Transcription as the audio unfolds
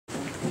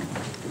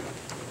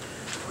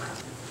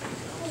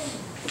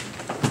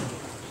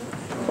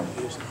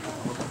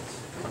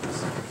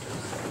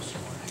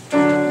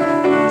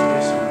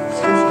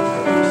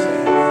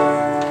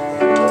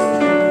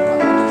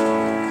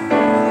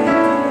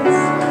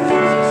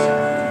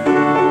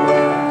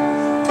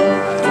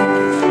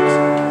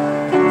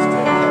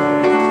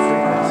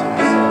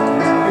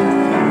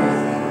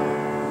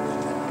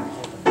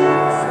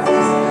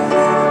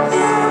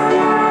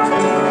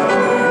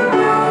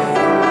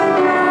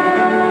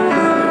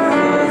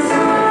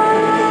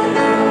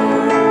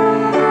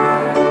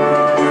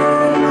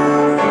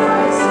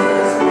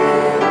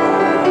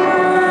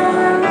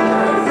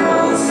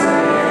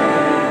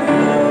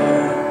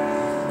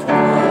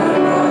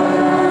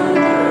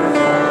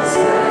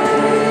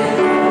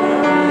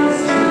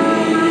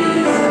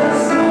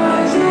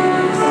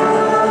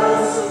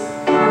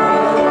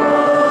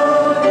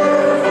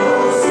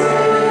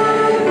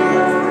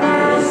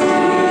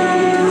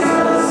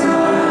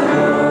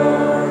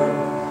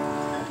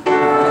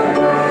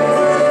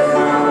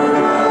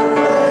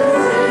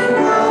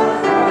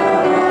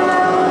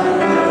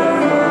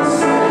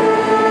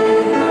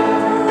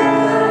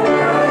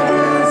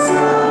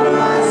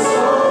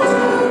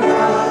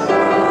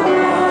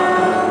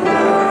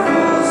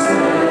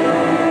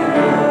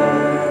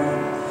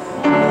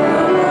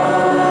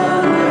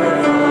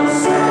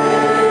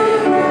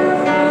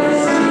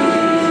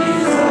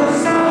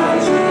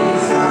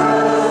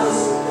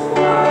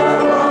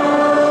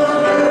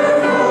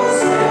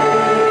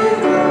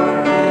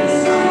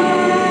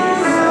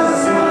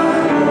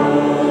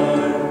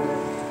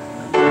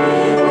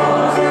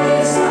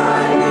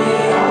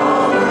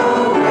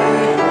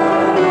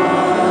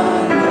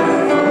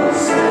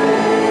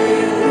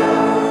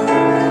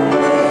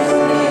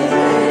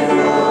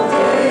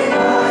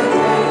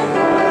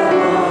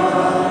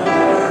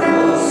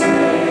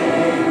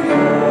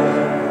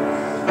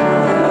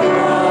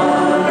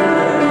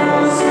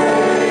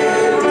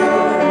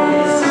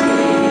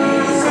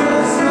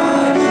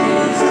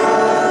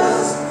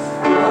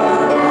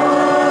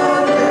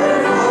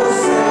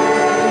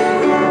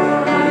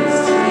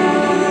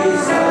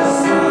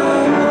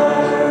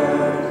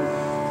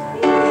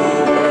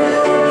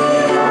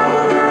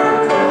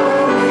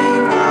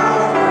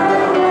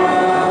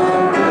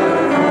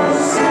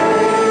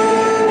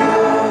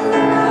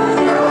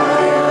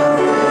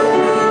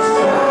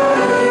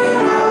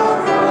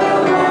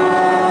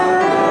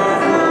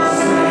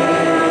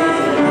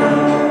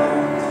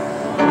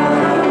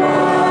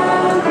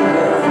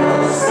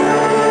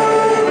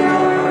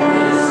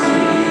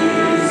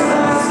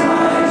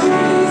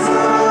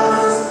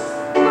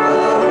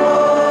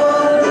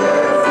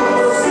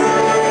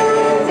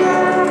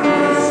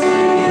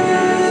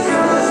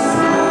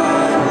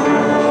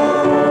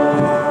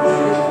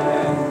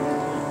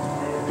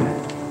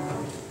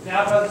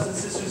Now, brothers and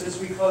sisters,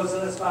 as we close,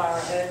 let us bow our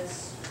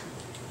heads.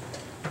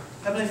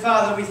 Heavenly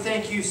Father, we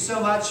thank you so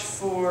much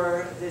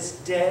for this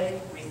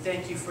day. We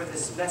thank you for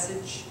this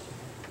message.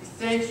 We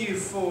thank you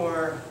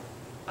for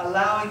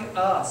allowing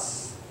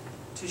us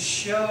to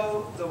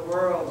show the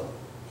world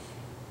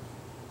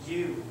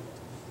you.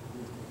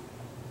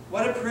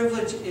 What a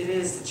privilege it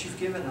is that you've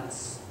given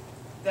us,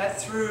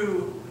 that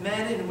through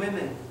men and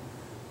women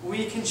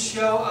we can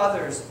show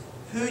others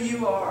who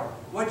you are,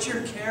 what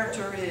your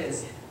character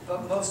is,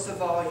 but most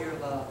of all, your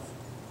love.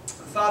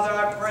 And Father,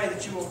 I pray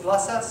that you will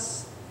bless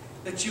us,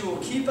 that you will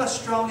keep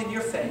us strong in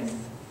your faith,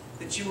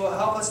 that you will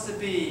help us to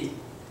be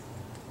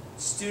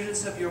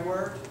students of your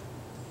word,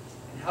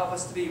 and help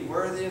us to be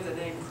worthy of the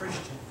name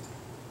Christian.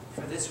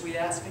 For this we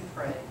ask and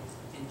pray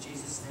in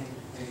Jesus'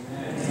 name.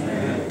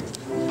 Amen.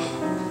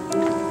 Amen.